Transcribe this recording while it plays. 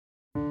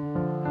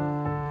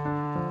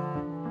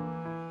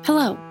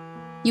Hello,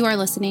 you are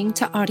listening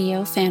to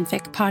Audio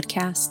Fanfic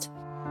Podcast.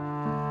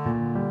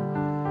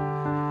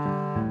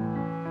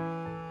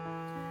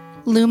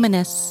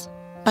 Luminous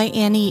by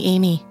Annie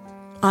Amy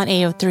on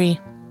AO3.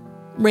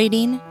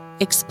 Rating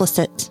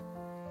explicit.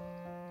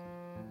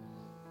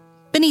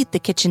 Beneath the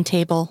kitchen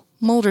table,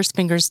 Mulder's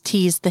fingers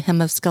teased the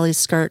hem of Scully's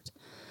skirt,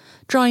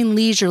 drawing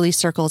leisurely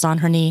circles on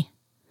her knee.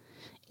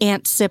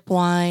 Aunt sipped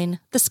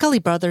wine, the Scully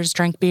brothers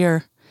drank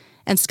beer,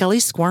 and Scully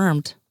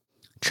squirmed,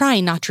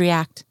 trying not to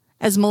react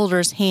as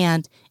Mulder's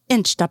hand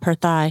inched up her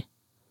thigh.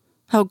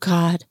 Oh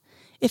God,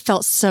 it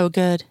felt so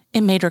good,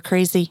 it made her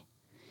crazy.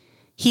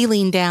 He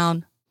leaned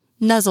down,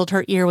 nuzzled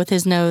her ear with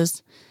his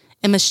nose,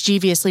 and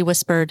mischievously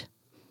whispered,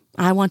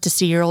 "I want to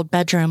see your old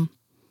bedroom."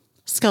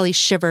 Scully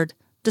shivered,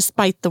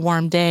 despite the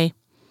warm day.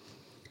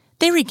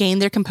 They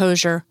regained their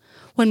composure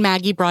when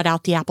Maggie brought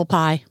out the apple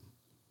pie.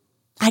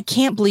 "I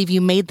can't believe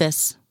you made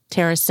this,"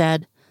 Tara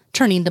said,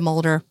 turning to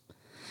Mulder.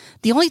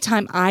 "The only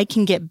time I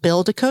can get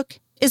Bill to cook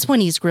is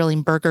when he's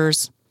grilling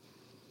burgers."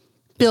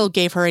 Bill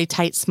gave her a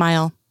tight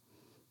smile.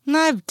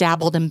 "I've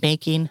dabbled in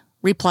baking,"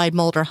 replied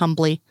Mulder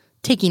humbly,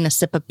 taking a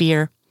sip of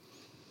beer.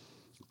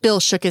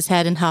 Bill shook his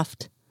head and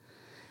huffed.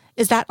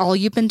 "Is that all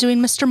you've been doing,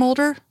 Mr.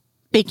 Mulder?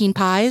 Baking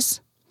pies?"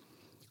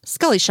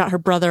 Scully shot her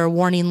brother a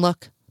warning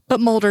look,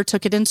 but Mulder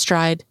took it in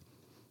stride.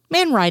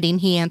 "And writing,"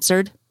 he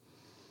answered.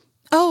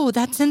 "Oh,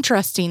 that's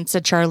interesting,"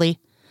 said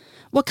Charlie.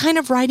 "What kind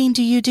of writing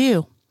do you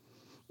do?"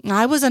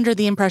 "I was under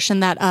the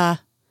impression that,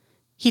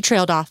 He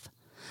trailed off,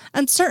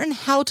 uncertain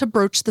how to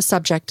broach the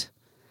subject.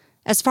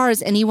 As far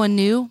as anyone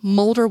knew,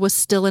 Mulder was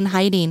still in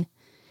hiding.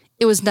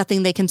 It was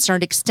nothing they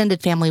concerned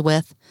extended family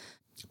with,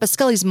 but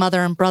Scully's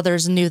mother and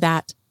brothers knew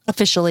that,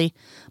 officially,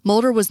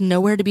 Mulder was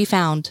nowhere to be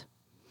found.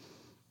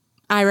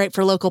 "I write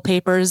for local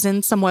papers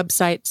and some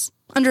websites,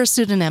 under a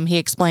pseudonym," he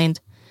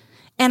explained.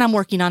 "And I'm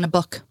working on a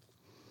book."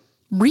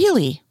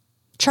 "Really?"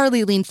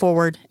 Charlie leaned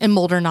forward and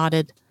Mulder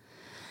nodded.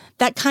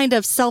 "That kind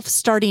of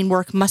self-starting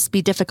work must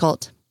be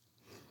difficult."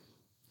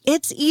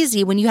 "It's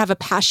easy when you have a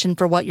passion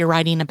for what you're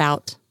writing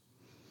about."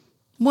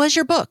 "What's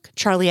your book?"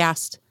 Charlie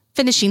asked,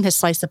 finishing his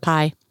slice of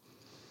pie.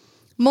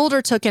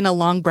 Mulder took in a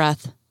long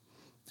breath.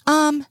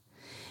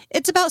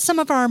 It's about some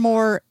of our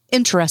more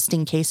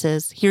interesting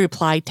cases," he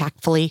replied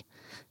tactfully,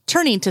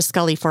 turning to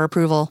Scully for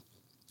approval.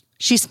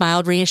 She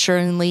smiled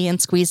reassuringly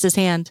and squeezed his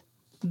hand.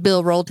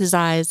 Bill rolled his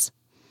eyes.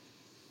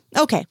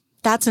 "Okay,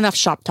 that's enough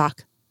shop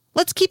talk.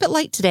 Let's keep it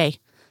light today."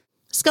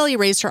 Scully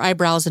raised her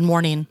eyebrows in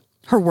warning,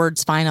 her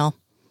words final.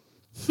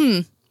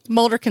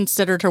 Mulder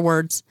considered her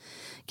words,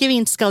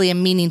 giving Scully a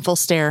meaningful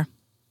stare.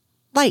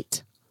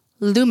 "Light.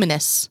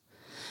 Luminous.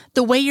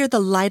 The way you're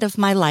the light of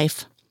my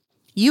life.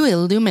 You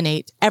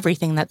illuminate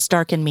everything that's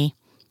dark in me,"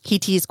 he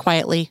teased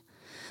quietly,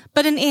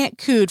 but an ant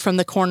cooed from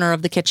the corner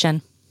of the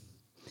kitchen.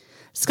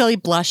 Scully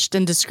blushed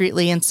and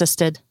discreetly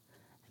insisted,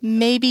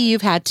 "Maybe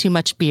you've had too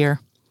much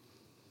beer."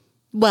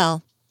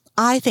 "Well,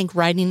 I think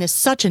writing is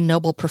such a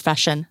noble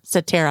profession,"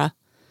 said Tara.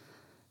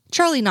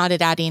 Charlie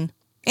nodded, adding,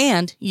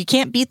 "And you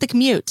can't beat the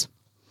commute."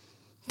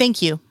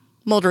 "Thank you,"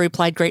 Mulder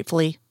replied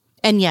gratefully.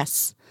 "And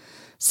yes,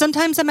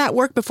 sometimes I'm at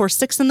work before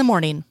 6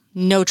 a.m,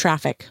 no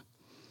traffic."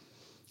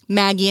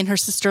 Maggie and her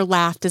sister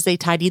laughed as they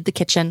tidied the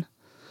kitchen.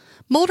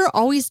 Mulder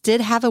always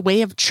did have a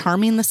way of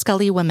charming the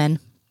Scully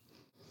women.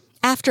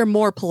 After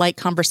more polite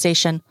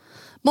conversation,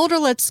 Mulder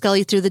led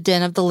Scully through the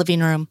den of the living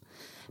room,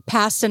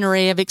 past an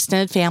array of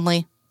extended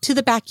family, to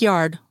the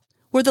backyard,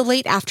 where the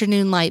late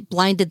afternoon light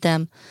blinded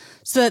them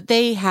so that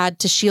they had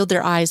to shield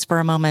their eyes for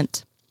a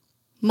moment.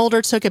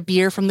 Mulder took a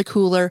beer from the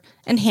cooler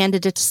and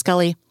handed it to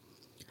Scully.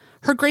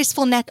 Her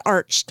graceful neck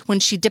arched when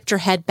she dipped her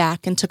head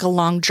back and took a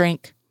long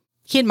drink.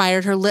 He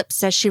admired her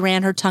lips as she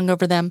ran her tongue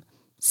over them,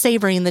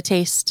 savoring the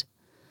taste.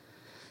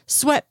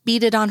 Sweat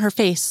beaded on her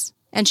face,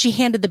 and she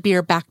handed the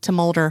beer back to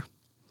Mulder.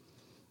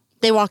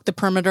 They walked the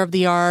perimeter of the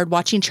yard,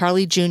 watching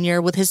Charlie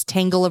Jr., with his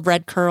tangle of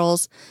red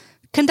curls,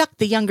 conduct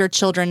the younger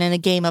children in a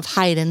game of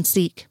hide and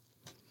seek.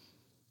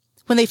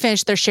 When they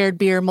finished their shared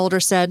beer, Mulder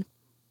said,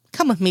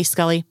 "Come with me,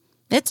 Scully.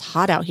 It's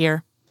hot out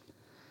here."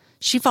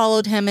 She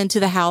followed him into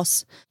the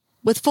house.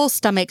 With full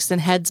stomachs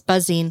and heads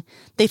buzzing,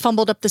 they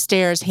fumbled up the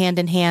stairs hand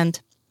in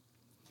hand.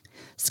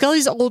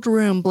 Scully's old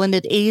room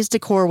blended 80s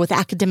decor with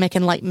academic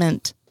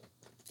enlightenment.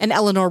 An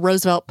Eleanor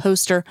Roosevelt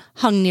poster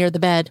hung near the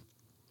bed.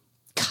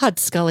 "God,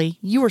 Scully,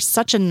 you were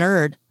such a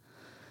nerd."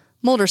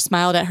 Mulder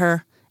smiled at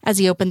her as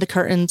he opened the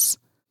curtains,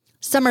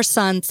 summer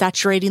sun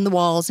saturating the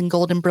walls in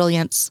golden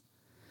brilliance.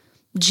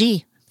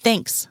 "Gee,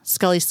 thanks,"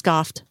 Scully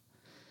scoffed.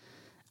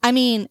 "I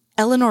mean,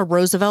 Eleanor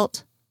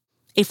Roosevelt?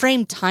 A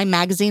framed Time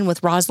magazine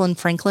with Rosalind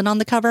Franklin on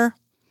the cover?"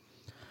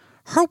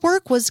 "Her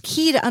work was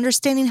key to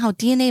understanding how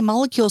DNA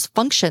molecules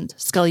functioned,"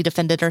 Scully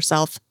defended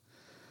herself.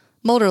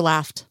 Mulder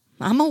laughed.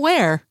 "I'm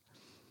aware."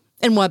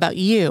 "And what about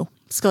you?"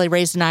 Scully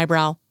raised an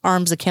eyebrow,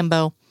 arms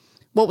akimbo.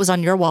 "What was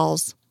on your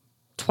walls?"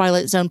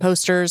 "Twilight Zone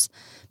posters,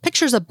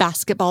 pictures of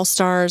basketball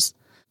stars,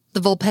 the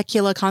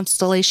Vulpecula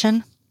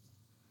constellation."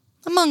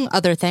 "Among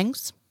other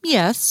things,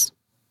 yes.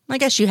 I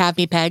guess you have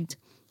me pegged,"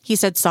 he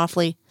said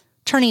softly,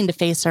 turning to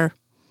face her.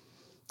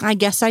 "I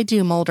guess I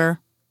do, Mulder.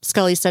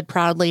 Scully said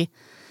proudly,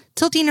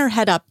 tilting her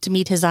head up to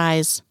meet his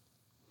eyes.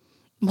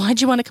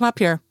 Why'd you want to come up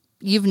here?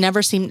 You've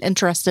never seemed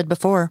interested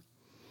before.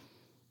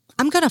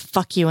 I'm gonna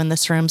fuck you in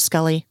this room,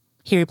 Scully,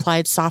 he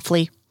replied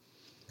softly.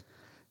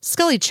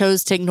 Scully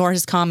chose to ignore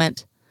his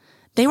comment.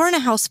 They were in a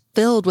house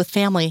filled with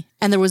family,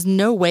 and there was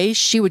no way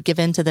she would give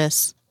in to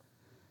this.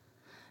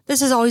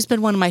 This has always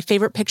been one of my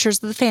favorite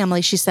pictures of the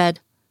family, she said,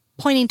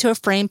 pointing to a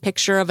framed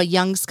picture of a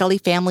young Scully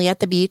family at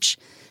the beach,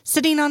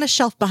 sitting on a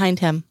shelf behind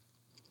him.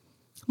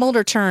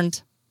 Mulder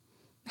turned.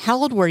 How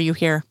old were you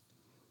here?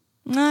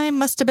 I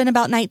must have been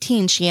about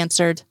 19, she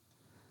answered.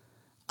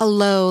 A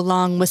low,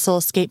 long whistle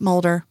escaped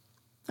Mulder.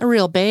 A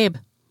real babe.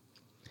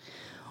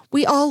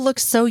 We all look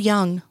so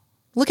young.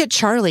 Look at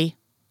Charlie.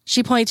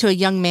 She pointed to a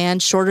young man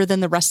shorter than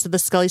the rest of the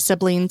Scully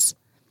siblings.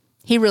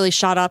 He really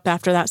shot up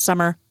after that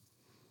summer.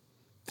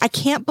 I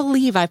can't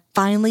believe I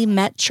finally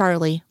met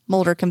Charlie,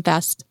 Mulder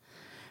confessed,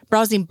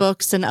 browsing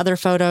books and other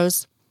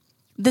photos.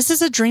 This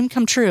is a dream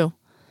come true.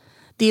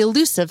 The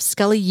elusive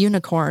Scully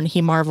unicorn,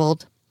 he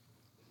marveled.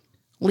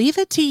 Leave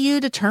it to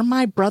you to turn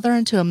my brother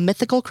into a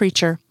mythical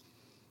creature.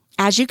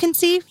 As you can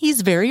see,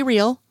 he's very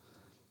real.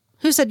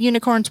 Who said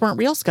unicorns weren't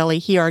real, Scully?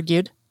 He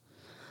argued.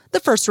 The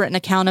first written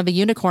account of a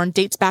unicorn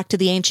dates back to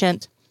the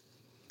ancient.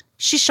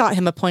 She shot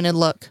him a pointed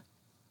look.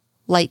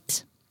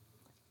 Light.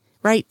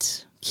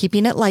 Right,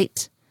 keeping it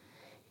light.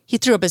 He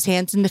threw up his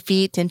hands and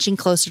feet, inching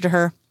closer to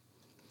her.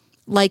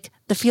 Like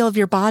the feel of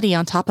your body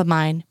on top of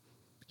mine.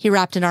 He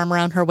wrapped an arm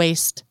around her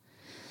waist.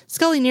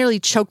 Scully nearly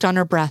choked on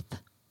her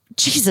breath.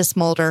 Jesus,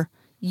 Mulder,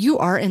 you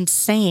are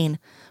insane.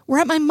 We're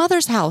at my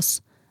mother's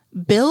house.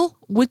 Bill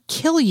would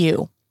kill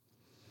you.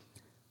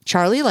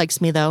 Charlie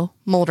likes me, though,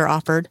 Mulder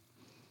offered.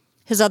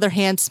 His other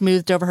hand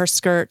smoothed over her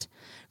skirt,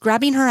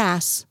 grabbing her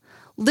ass,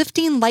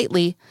 lifting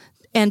lightly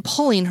and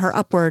pulling her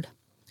upward,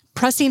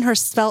 pressing her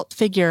svelte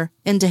figure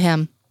into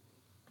him.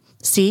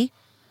 See?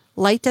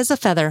 Light as a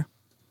feather.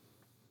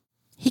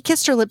 He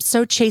kissed her lips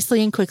so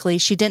chastely and quickly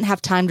she didn't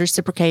have time to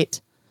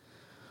reciprocate.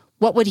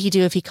 What would he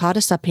do if he caught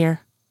us up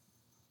here?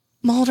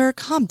 Mulder,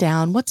 calm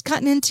down. What's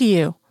gotten into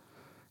you?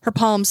 Her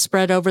palms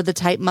spread over the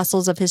tight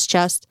muscles of his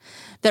chest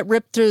that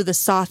ripped through the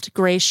soft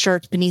gray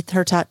shirt beneath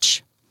her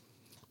touch.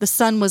 The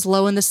sun was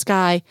low in the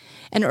sky,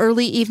 and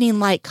early evening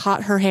light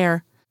caught her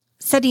hair,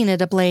 setting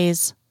it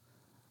ablaze.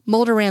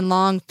 Mulder ran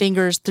long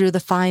fingers through the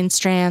fine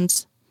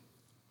strands.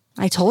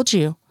 I told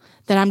you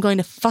that I'm going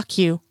to fuck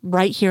you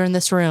right here in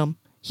this room,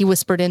 he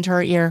whispered into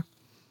her ear.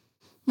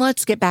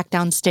 Let's get back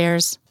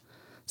downstairs.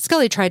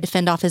 Scully tried to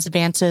fend off his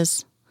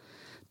advances.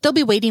 They'll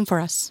be waiting for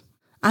us.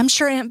 I'm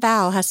sure Aunt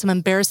Val has some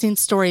embarrassing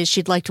stories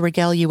she'd like to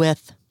regale you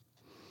with.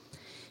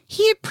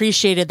 He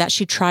appreciated that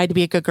she tried to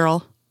be a good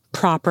girl,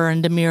 proper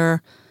and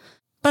demure,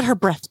 but her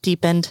breath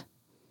deepened.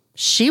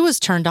 She was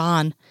turned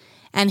on,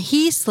 and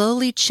he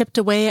slowly chipped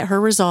away at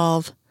her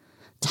resolve.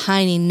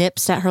 Tiny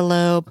nips at her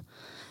lobe,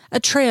 a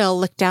trail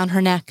licked down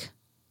her neck,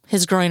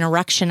 his growing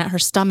erection at her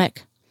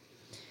stomach.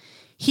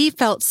 He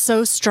felt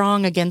so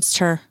strong against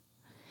her.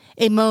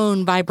 A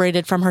moan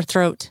vibrated from her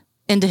throat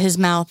into his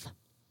mouth.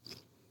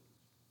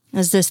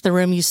 Is this the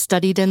room you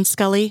studied in,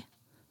 Scully?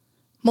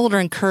 Mulder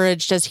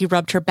encouraged as he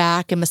rubbed her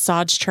back and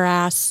massaged her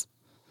ass.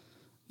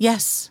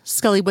 Yes,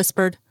 Scully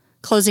whispered,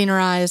 closing her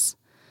eyes.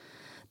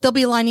 They'll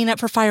be lining up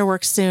for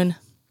fireworks soon.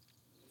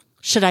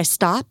 Should I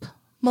stop?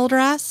 Mulder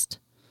asked.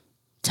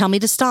 Tell me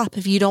to stop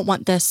if you don't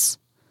want this.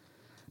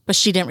 But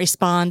she didn't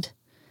respond.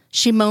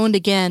 She moaned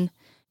again,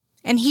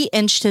 and he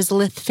inched his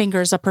lithe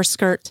fingers up her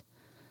skirt,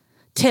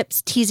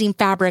 tips teasing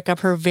fabric of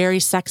her very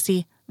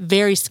sexy,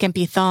 very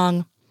skimpy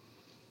thong.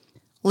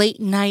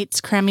 Late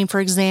nights cramming for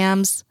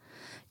exams,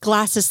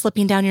 glasses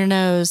slipping down your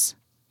nose.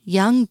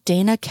 Young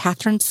Dana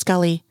Catherine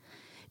Scully,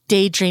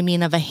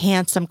 daydreaming of a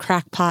handsome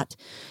crackpot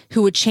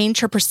who would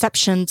change her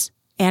perceptions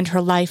and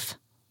her life.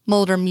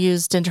 Mulder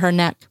mused into her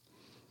neck.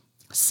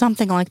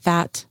 Something like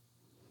that.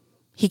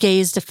 He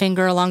gazed a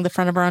finger along the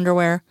front of her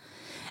underwear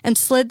and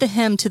slid the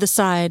hem to the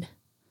side.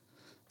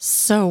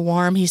 So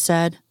warm, he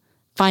said,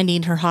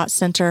 finding her hot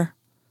center.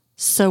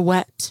 So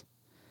wet.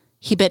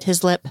 He bit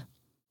his lip.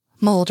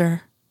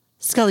 Mulder.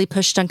 Scully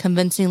pushed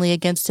unconvincingly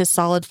against his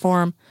solid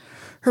form,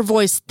 her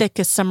voice thick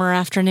as summer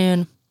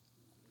afternoon.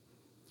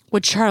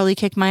 Would Charlie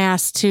kick my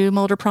ass too?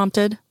 Mulder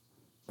prompted.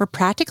 We're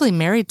practically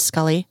married,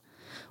 Scully.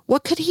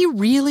 What could he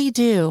really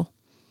do?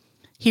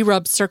 He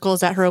rubbed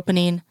circles at her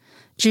opening,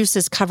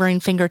 juices covering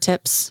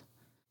fingertips.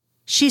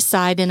 She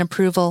sighed in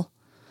approval,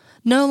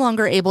 no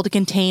longer able to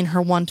contain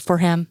her want for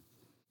him.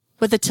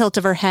 With a tilt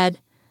of her head,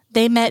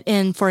 they met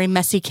in for a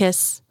messy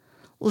kiss,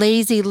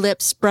 lazy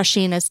lips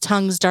brushing as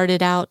tongues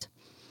darted out.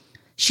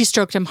 She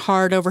stroked him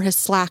hard over his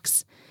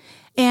slacks,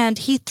 and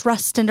he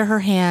thrust into her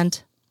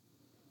hand.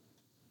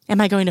 Am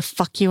I going to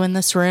fuck you in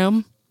this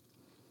room?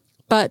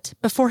 But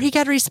before he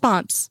got a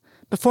response,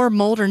 before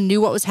Mulder knew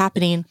what was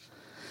happening,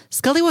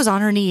 Scully was on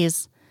her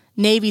knees,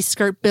 navy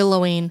skirt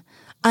billowing,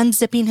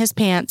 unzipping his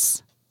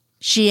pants.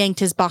 She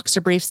yanked his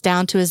boxer briefs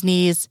down to his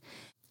knees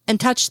and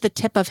touched the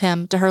tip of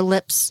him to her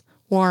lips,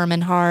 warm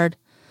and hard.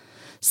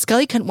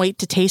 Scully couldn't wait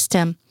to taste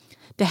him,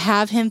 to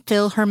have him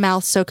fill her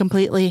mouth so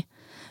completely,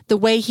 the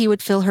way he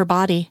would fill her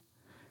body.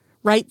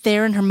 Right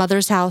there in her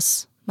mother's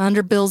house,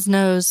 under Bill's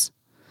nose.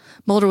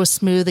 Mulder was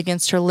smooth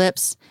against her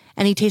lips,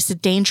 and he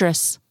tasted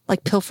dangerous,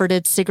 like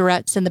pilfered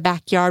cigarettes in the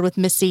backyard with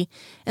Missy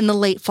in the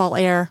late fall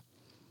air.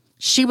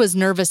 She was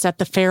nervous at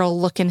the feral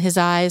look in his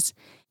eyes,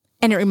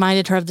 and it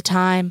reminded her of the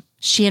time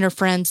she and her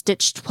friends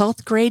ditched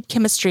 12th grade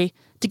chemistry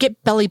to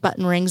get belly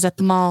button rings at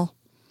the mall.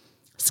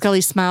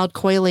 Scully smiled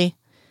coyly.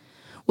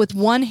 With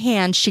one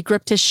hand, she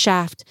gripped his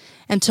shaft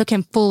and took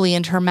him fully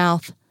into her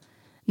mouth.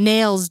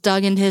 Nails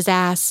dug into his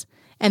ass,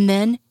 and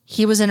then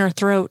he was in her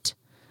throat.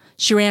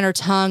 She ran her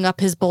tongue up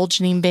his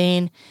bulging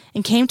vein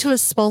and came to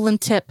his swollen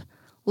tip,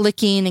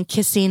 licking and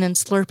kissing and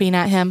slurping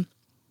at him.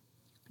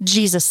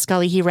 "Jesus,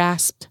 Scully," he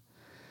rasped.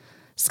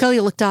 Scully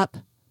looked up,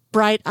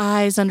 bright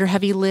eyes under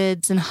heavy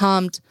lids, and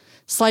hummed,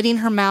 sliding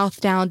her mouth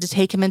down to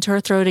take him into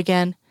her throat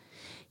again.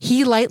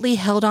 He lightly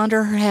held onto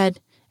her head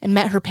and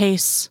met her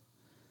pace.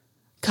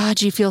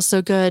 "God, you feel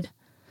so good."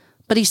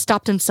 But he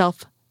stopped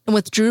himself and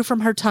withdrew from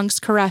her tongue's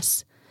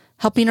caress,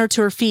 helping her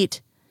to her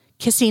feet,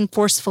 kissing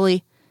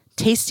forcefully,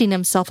 tasting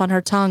himself on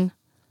her tongue.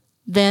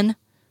 Then,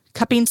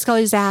 cupping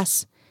Scully's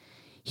ass,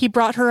 he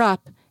brought her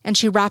up, and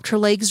she wrapped her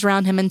legs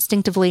around him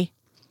instinctively.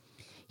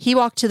 He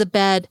walked to the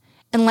bed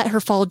and let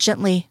her fall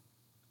gently.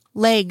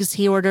 "Legs,"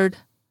 he ordered.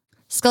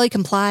 Scully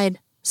complied,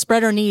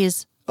 spread her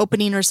knees,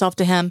 opening herself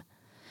to him.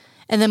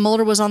 And then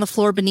Mulder was on the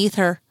floor beneath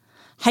her,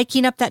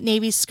 hiking up that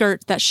navy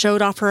skirt that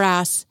showed off her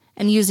ass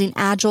and using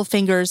agile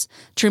fingers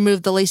to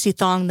remove the lacy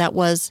thong that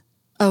was,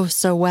 oh,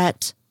 so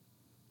wet.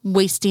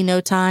 Wasting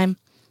no time,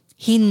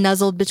 he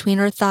nuzzled between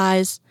her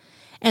thighs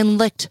and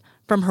licked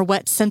from her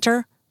wet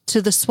center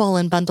to the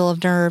swollen bundle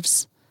of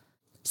nerves.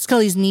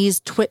 Scully's knees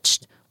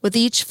twitched with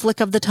each flick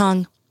of the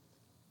tongue.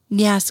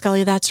 "Yeah,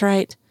 Scully, that's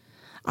right.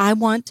 I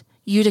want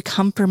you to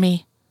come for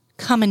me.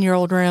 Come in your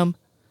old room."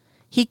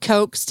 He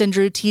coaxed and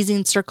drew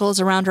teasing circles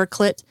around her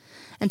clit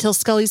until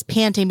Scully's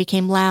panting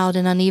became loud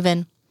and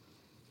uneven.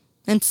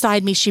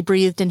 "Inside me," she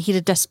breathed in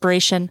heated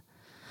desperation.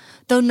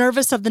 Though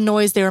nervous of the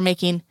noise they were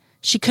making,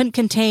 she couldn't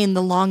contain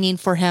the longing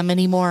for him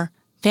anymore.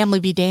 Family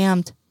be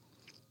damned.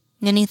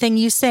 "Anything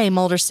you say,"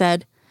 Mulder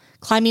said,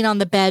 climbing on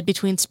the bed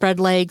between spread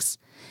legs,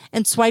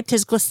 and swiped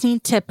his glistening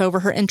tip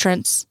over her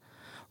entrance,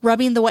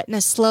 rubbing the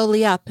wetness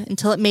slowly up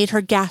until it made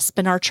her gasp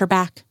and arch her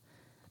back.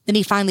 Then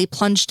he finally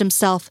plunged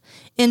himself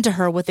into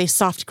her with a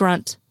soft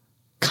grunt.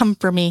 "Come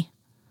for me."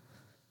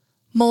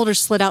 Mulder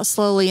slid out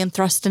slowly and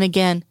thrust in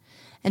again,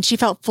 and she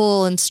felt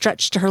full and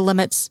stretched to her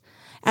limits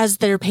as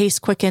their pace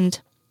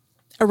quickened.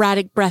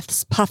 Erratic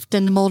breaths puffed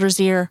into Mulder's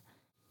ear,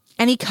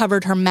 and he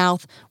covered her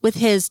mouth with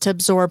his to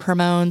absorb her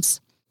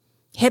moans.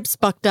 Hips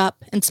bucked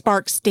up and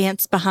sparks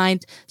danced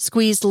behind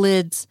squeezed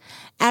lids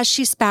as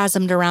she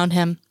spasmed around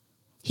him.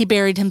 He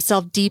buried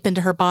himself deep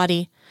into her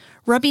body,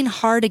 rubbing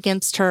hard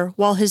against her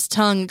while his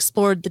tongue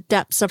explored the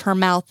depths of her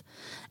mouth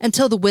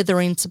until the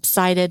withering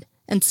subsided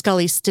and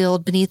Scully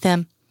stilled beneath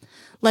him,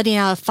 letting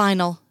out a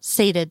final,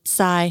 sated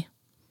sigh.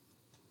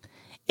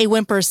 A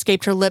whimper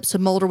escaped her lips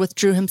when Mulder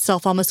withdrew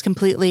himself almost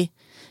completely.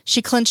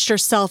 She clenched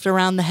herself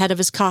around the head of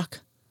his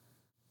cock.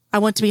 "I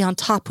want to be on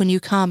top when you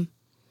come."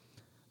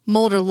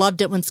 Mulder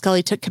loved it when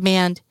Scully took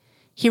command.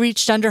 He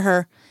reached under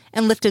her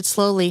and lifted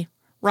slowly,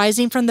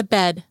 rising from the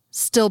bed,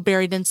 still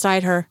buried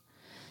inside her.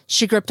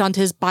 She gripped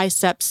onto his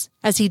biceps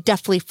as he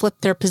deftly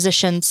flipped their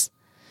positions,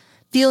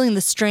 feeling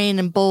the strain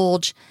and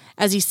bulge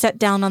as he sat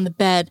down on the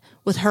bed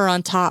with her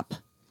on top.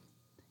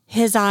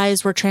 His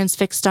eyes were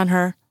transfixed on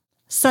her,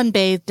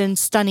 sunbathed and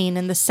stunning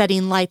in the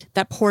setting light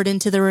that poured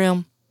into the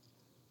room.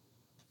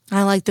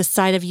 "I like the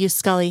sight of you,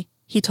 Scully,"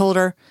 he told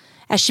her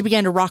as she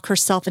began to rock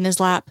herself in his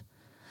lap,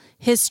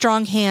 his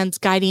strong hands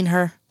guiding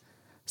her.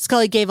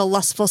 Scully gave a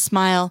lustful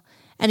smile,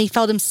 and he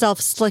felt himself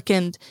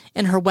slickened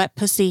in her wet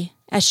pussy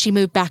as she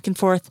moved back and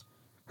forth.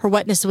 Her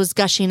wetness was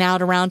gushing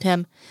out around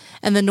him,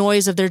 and the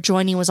noise of their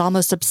joining was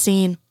almost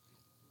obscene.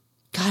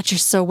 "God, you're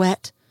so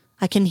wet.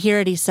 I can hear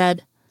it," he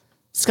said.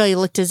 Scully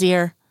licked his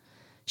ear.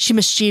 She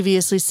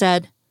mischievously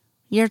said,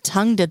 "Your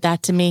tongue did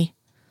that to me."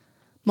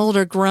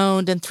 Mulder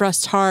groaned and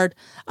thrust hard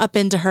up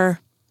into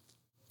her.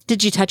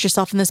 "Did you touch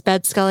yourself in this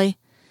bed, Scully?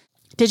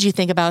 Did you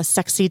think about a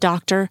sexy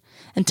doctor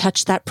and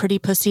touch that pretty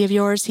pussy of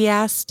yours?" he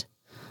asked.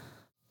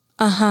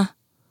 "Uh-huh,"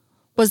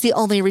 was the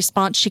only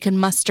response she could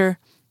muster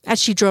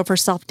as she drove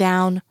herself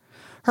down,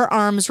 her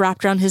arms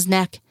wrapped around his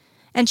neck,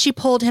 and she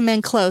pulled him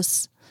in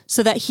close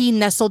so that he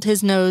nestled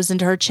his nose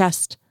into her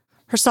chest,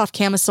 her soft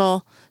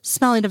camisole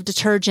smelling of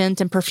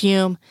detergent and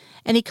perfume,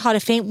 and he caught a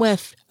faint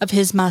whiff of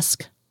his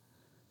musk.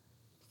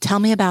 "Tell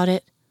me about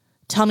it.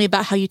 Tell me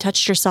about how you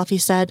touched yourself," he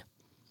said.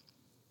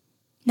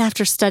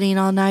 "After studying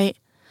all night,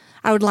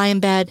 I would lie in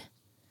bed.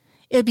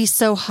 It would be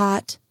so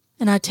hot,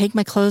 and I'd take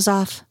my clothes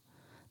off.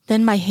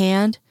 Then my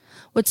hand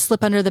would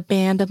slip under the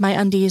band of my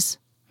undies,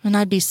 and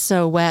I'd be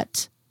so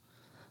wet."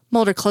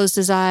 Mulder closed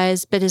his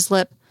eyes, bit his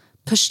lip,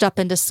 pushed up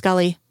into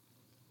Scully.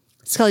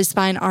 Scully's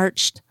spine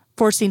arched,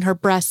 forcing her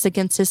breasts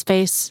against his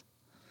face.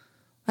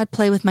 "I'd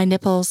play with my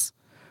nipples,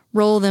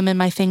 roll them in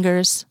my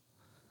fingers."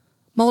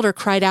 Mulder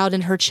cried out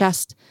in her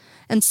chest,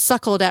 and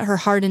suckled at her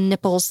hardened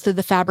nipples through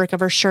the fabric of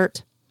her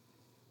shirt.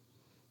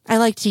 I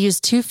like to use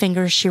 2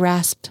 fingers, she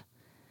rasped.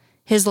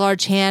 His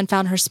large hand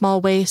found her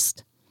small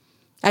waist.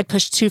 I'd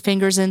pushed 2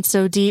 fingers in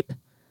so deep.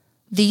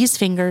 These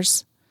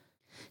fingers.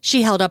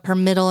 She held up her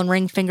middle and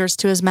ring fingers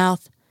to his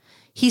mouth.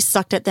 He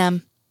sucked at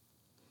them.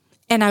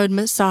 And I would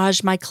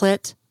massage my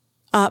clit,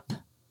 up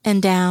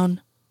and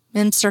down,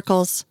 in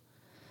circles.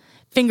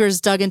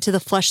 Fingers dug into the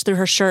flesh through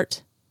her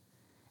shirt.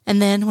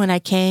 And then, when I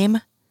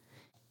came,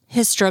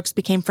 his strokes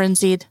became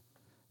frenzied.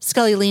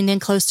 Scully leaned in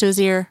close to his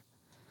ear.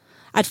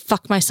 I'd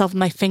fuck myself with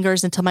my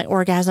fingers until my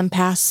orgasm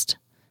passed.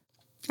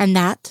 And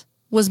that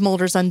was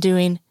Mulder's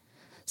undoing.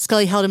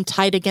 Scully held him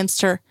tight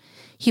against her.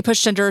 He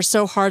pushed into her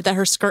so hard that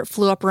her skirt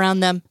flew up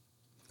around them.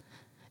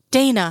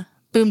 "Dana!"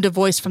 boomed a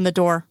voice from the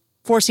door,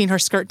 forcing her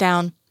skirt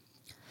down.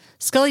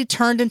 Scully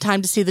turned in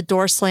time to see the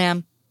door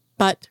slam,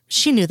 but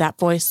she knew that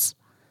voice.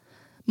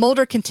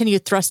 Mulder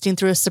continued thrusting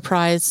through his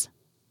surprise.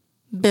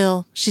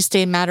 "Bill," she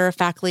stayed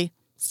matter-of-factly,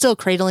 still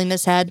cradling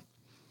his head.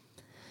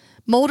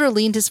 Mulder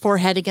leaned his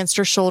forehead against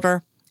her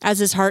shoulder as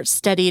his heart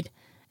steadied,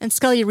 and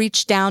Scully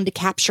reached down to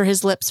capture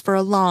his lips for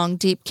a long,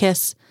 deep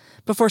kiss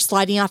before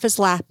sliding off his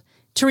lap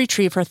to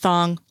retrieve her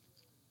thong.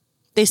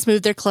 They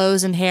smoothed their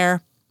clothes and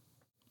hair.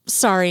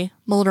 "Sorry,"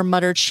 Mulder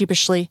muttered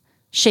sheepishly,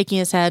 shaking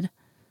his head.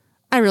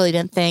 "I really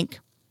didn't think."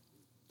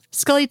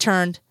 Scully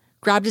turned,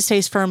 grabbed his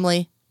face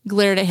firmly,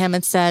 glared at him,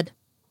 and said,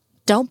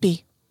 "Don't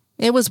be.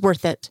 It was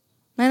worth it,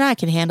 and I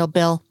can handle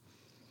Bill."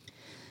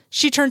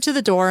 She turned to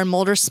the door, and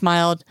Mulder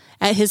smiled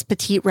at his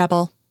petite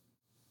rebel.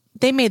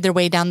 They made their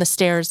way down the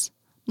stairs,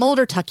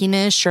 Mulder tucking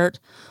in his shirt,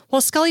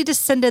 while Scully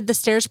descended the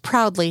stairs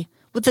proudly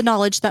with the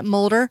knowledge that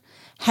Mulder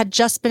had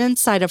just been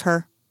inside of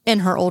her,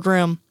 in her old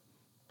room.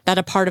 That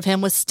a part of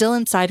him was still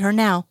inside her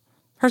now.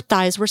 Her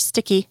thighs were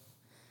sticky.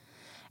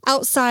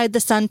 Outside,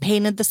 the sun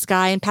painted the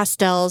sky in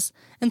pastels,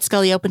 and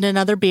Scully opened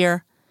another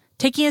beer,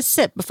 taking a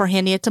sip before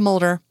handing it to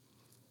Mulder.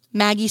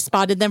 Maggie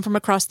spotted them from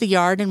across the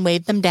yard and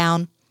waved them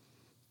down.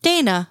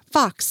 "Dana,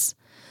 Fox,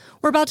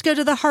 we're about to go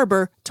to the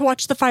harbor to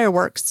watch the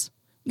fireworks.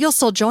 You'll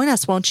still join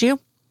us, won't you?"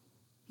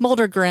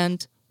 Mulder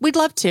grinned. "We'd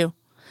love to.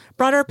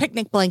 Brought our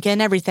picnic blanket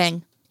and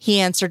everything,"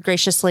 he answered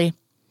graciously.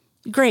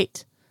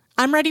 "Great.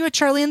 I'm ready with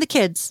Charlie and the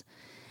kids.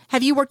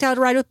 Have you worked out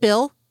a ride with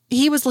Bill?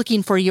 He was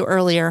looking for you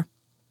earlier."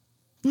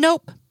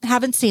 "Nope,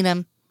 haven't seen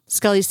him,"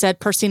 Scully said,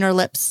 pursing her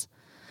lips.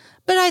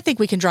 "But I think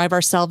we can drive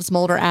ourselves,"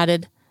 Mulder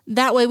added.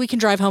 "That way we can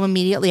drive home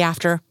immediately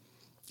after.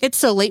 It's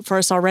so late for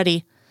us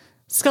already.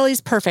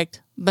 Scully's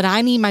perfect, but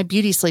I need my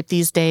beauty sleep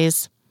these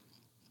days."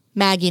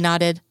 Maggie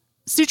nodded.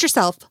 "Suit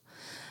yourself.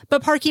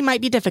 But parking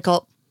might be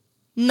difficult."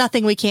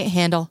 "Nothing we can't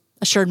handle,"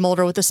 assured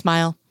Mulder with a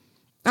smile.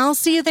 "I'll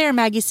see you there,"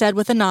 Maggie said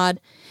with a nod,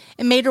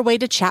 and made her way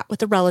to chat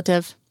with a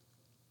relative.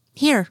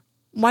 "Here,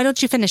 why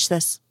don't you finish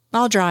this?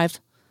 I'll drive."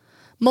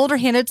 Mulder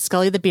handed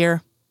Scully the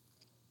beer.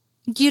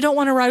 "You don't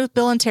want to ride with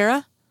Bill and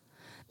Tara?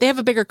 They have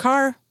a bigger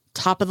car,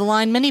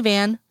 top-of-the-line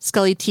minivan,"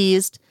 Scully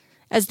teased,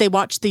 as they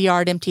watched the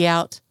yard empty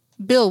out.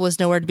 Bill was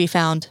nowhere to be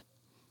found.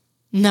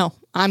 "No,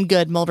 I'm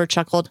good," Mulder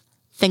chuckled.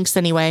 "Thanks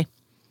anyway."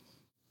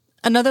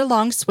 Another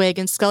long swig,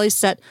 and Scully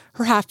set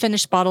her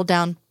half-finished bottle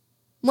down.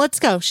 "Let's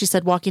go," she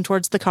said, walking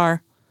towards the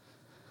car.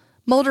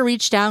 Mulder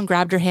reached down and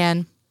grabbed her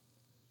hand.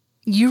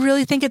 "You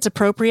really think it's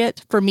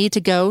appropriate for me to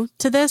go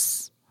to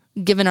this,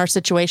 given our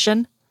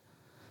situation?"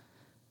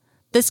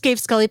 This gave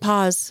Scully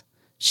pause.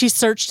 She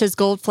searched his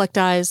gold-flecked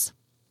eyes.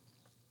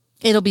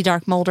 "It'll be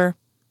dark, Mulder.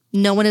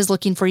 No one is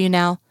looking for you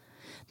now.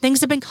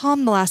 Things have been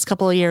calm the last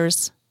couple of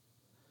years.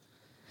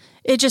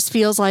 It just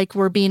feels like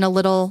we're being a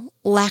little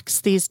lax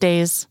these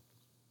days."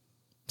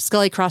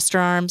 Scully crossed her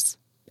arms.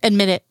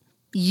 "Admit it,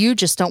 you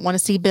just don't want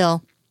to see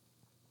Bill."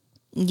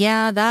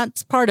 "Yeah,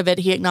 that's part of it,"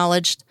 he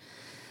acknowledged.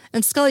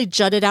 And Scully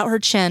jutted out her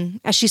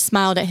chin as she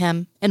smiled at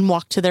him and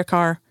walked to their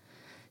car.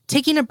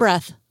 Taking a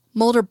breath,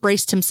 Mulder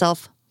braced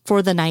himself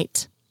for the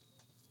night.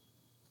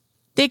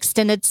 The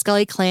extended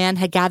Scully clan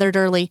had gathered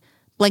early,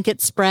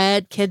 blankets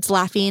spread, kids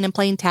laughing and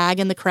playing tag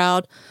in the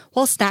crowd,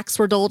 while snacks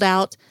were doled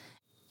out,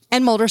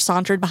 and Mulder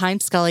sauntered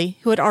behind Scully,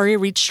 who had already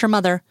reached her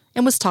mother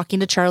and was talking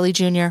to Charlie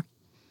Jr.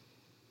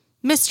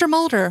 "Mr.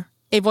 Mulder,"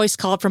 a voice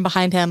called from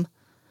behind him.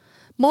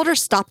 Mulder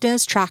stopped in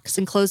his tracks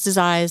and closed his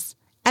eyes,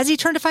 as he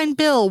turned to find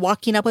Bill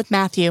walking up with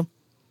Matthew.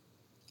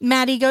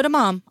 "Maddie, go to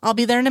Mom. I'll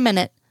be there in a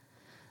minute."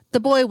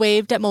 The boy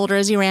waved at Mulder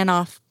as he ran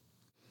off.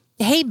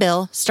 "Hey,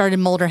 Bill," started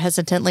Mulder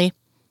hesitantly.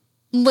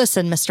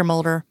 "Listen, Mr.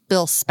 Mulder,"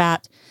 Bill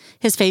spat,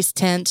 his face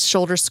tense,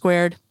 shoulders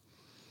squared.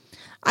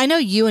 "I know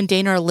you and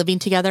Dana are living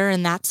together,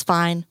 and that's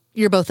fine.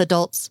 You're both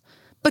adults.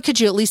 But could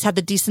you at least have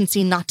the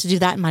decency not to do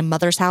that in my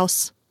mother's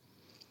house?"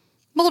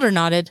 Mulder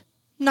nodded,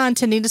 not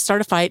intending to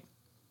start a fight.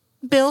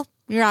 "Bill,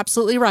 you're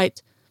absolutely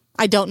right.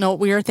 I don't know what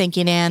we were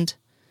thinking, and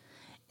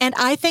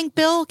I think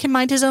Bill can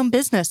mind his own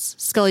business,"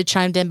 Scully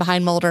chimed in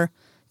behind Mulder,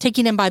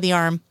 taking him by the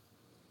arm.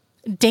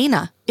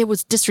 "Dana, it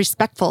was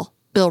disrespectful,"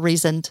 Bill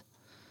reasoned.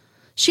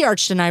 She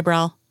arched an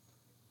eyebrow.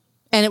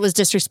 "And it was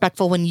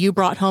disrespectful when you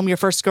brought home your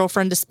first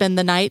girlfriend to spend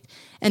the night,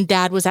 and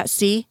Dad was at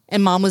sea,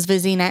 and Mom was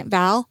visiting Aunt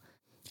Val,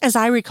 As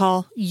I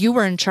recall, you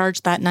were in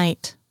charge that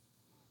night.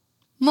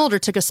 Mulder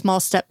took a small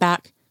step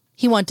back.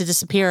 He wanted to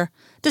disappear,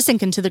 to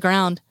sink into the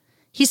ground.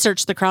 He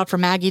searched the crowd for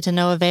Maggie to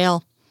no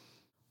avail.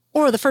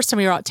 Or the first time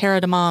we were out Terra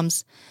to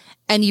Mom's,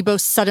 and you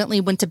both suddenly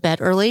went to bed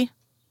early?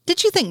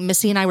 Did you think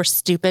Missy and I were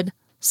stupid?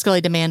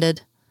 Scully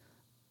demanded.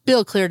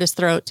 Bill cleared his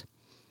throat.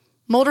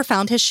 Mulder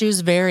found his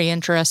shoes very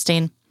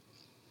interesting.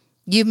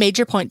 You've made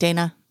your point,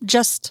 Dana.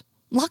 Just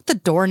lock the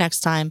door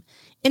next time.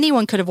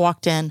 Anyone could have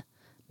walked in.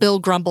 Bill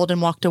grumbled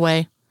and walked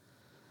away.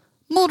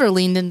 Mulder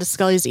leaned into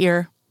Scully's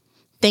ear.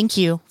 Thank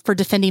you for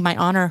defending my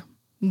honor.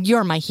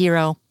 You're my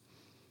hero.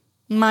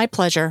 My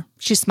pleasure,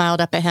 she smiled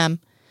up at him.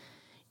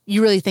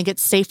 You really think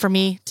it's safe for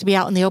me to be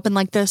out in the open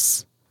like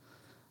this?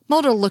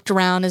 Mulder looked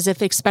around as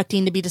if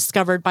expecting to be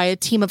discovered by a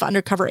team of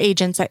undercover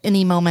agents at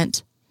any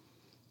moment.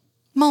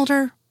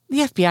 Mulder, the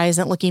FBI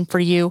isn't looking for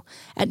you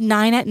at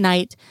 9 at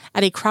night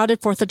at a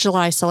crowded 4th of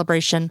July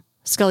celebration,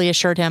 Scully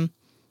assured him.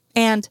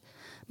 And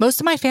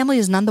most of my family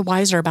is none the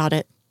wiser about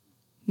it.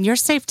 You're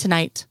safe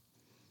tonight.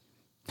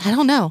 I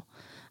don't know.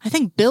 I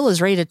think Bill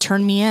is ready to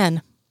turn me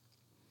in.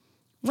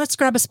 Let's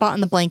grab a spot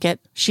in the blanket,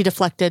 she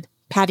deflected,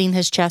 patting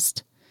his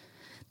chest.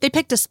 They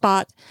picked a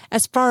spot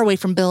as far away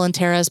from Bill and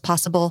Tara as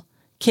possible,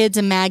 kids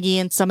and Maggie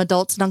and some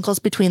adults and uncles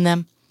between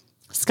them.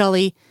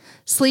 Scully,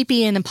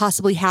 sleepy and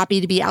impossibly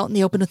happy to be out in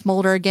the open with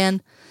Mulder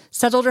again,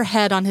 settled her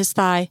head on his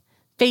thigh,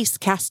 face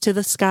cast to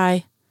the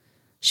sky.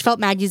 She felt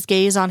Maggie's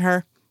gaze on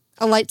her,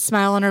 a light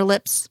smile on her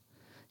lips.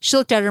 She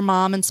looked at her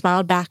mom and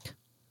smiled back.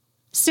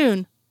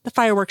 Soon, the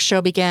fireworks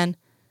show began.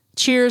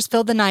 Cheers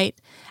filled the night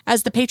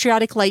as the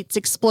patriotic lights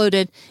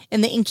exploded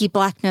in the inky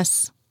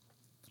blackness.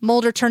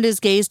 Mulder turned his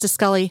gaze to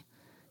Scully,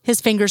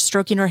 his fingers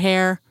stroking her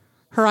hair,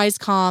 her eyes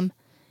calm,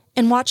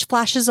 and watched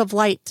flashes of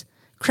light,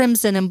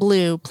 crimson and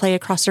blue, play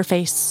across her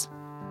face.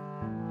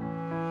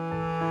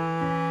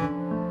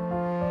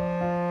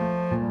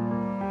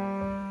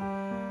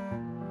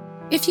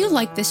 If you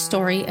like this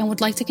story and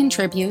would like to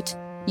contribute,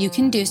 you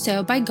can do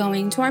so by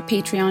going to our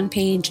Patreon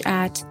page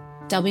at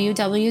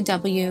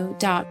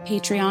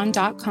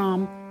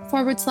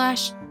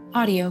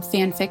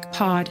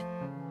www.patreon.com/audiofanficpod.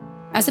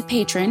 As a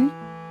patron,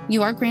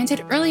 you are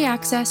granted early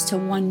access to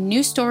one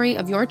new story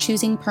of your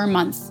choosing per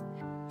month.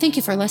 Thank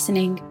you for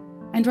listening,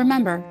 and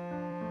remember,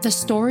 the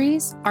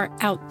stories are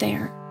out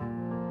there.